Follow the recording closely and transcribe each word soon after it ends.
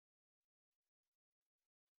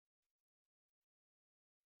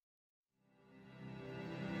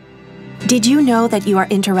Did you know that you are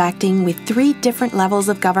interacting with 3 different levels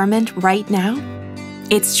of government right now?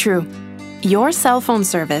 It's true. Your cell phone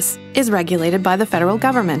service is regulated by the federal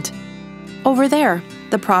government. Over there,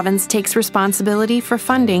 the province takes responsibility for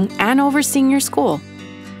funding and overseeing your school.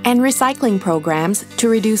 And recycling programs to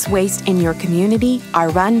reduce waste in your community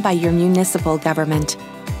are run by your municipal government.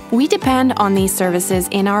 We depend on these services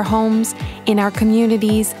in our homes, in our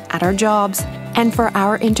communities, at our jobs, and for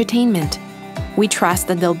our entertainment. We trust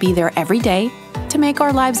that they'll be there every day to make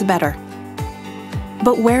our lives better.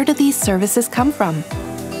 But where do these services come from?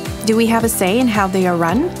 Do we have a say in how they are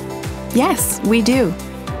run? Yes, we do.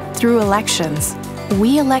 Through elections.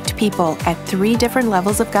 We elect people at 3 different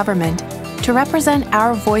levels of government to represent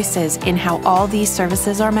our voices in how all these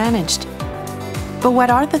services are managed. But what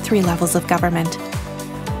are the 3 levels of government?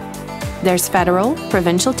 There's federal,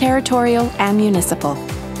 provincial, territorial, and municipal.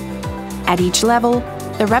 At each level,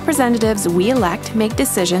 the representatives we elect make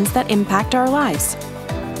decisions that impact our lives.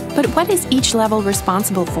 But what is each level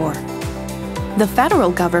responsible for? The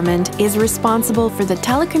federal government is responsible for the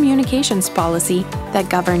telecommunications policy that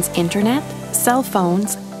governs internet, cell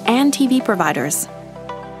phones, and TV providers.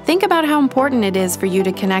 Think about how important it is for you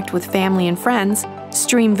to connect with family and friends,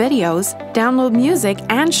 stream videos, download music,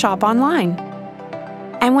 and shop online.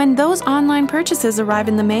 And when those online purchases arrive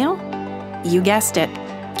in the mail, you guessed it,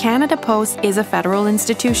 Canada Post is a federal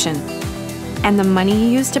institution. And the money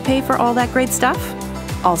you use to pay for all that great stuff?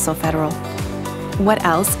 Also federal. What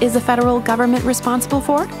else is the federal government responsible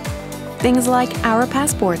for? Things like our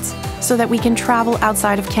passports, so that we can travel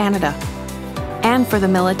outside of Canada. And for the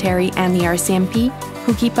military and the RCMP,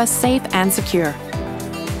 who keep us safe and secure.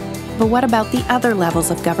 But what about the other levels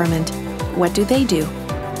of government? What do they do?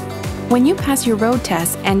 When you pass your road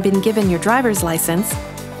test and been given your driver's license,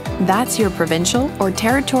 that's your provincial or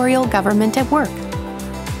territorial government at work.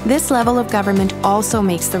 This level of government also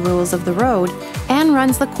makes the rules of the road and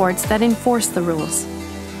runs the courts that enforce the rules.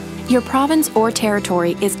 Your province or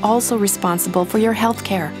territory is also responsible for your health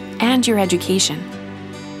care and your education.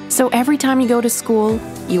 So every time you go to school,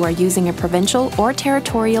 you are using a provincial or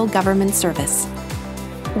territorial government service.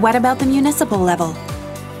 What about the municipal level?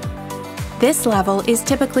 This level is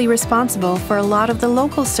typically responsible for a lot of the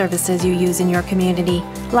local services you use in your community,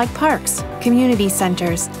 like parks, community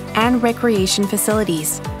centers, and recreation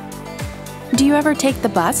facilities. Do you ever take the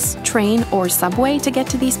bus, train, or subway to get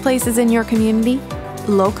to these places in your community?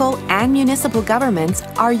 Local and municipal governments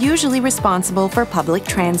are usually responsible for public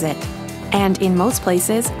transit, and in most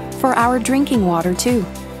places, for our drinking water too.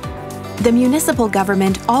 The municipal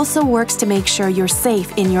government also works to make sure you're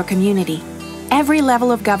safe in your community. Every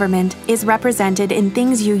level of government is represented in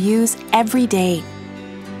things you use every day.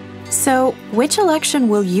 So, which election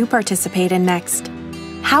will you participate in next?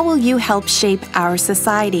 How will you help shape our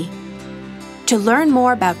society? To learn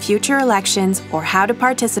more about future elections or how to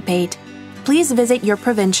participate, please visit your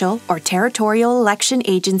provincial or territorial election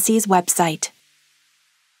agency's website.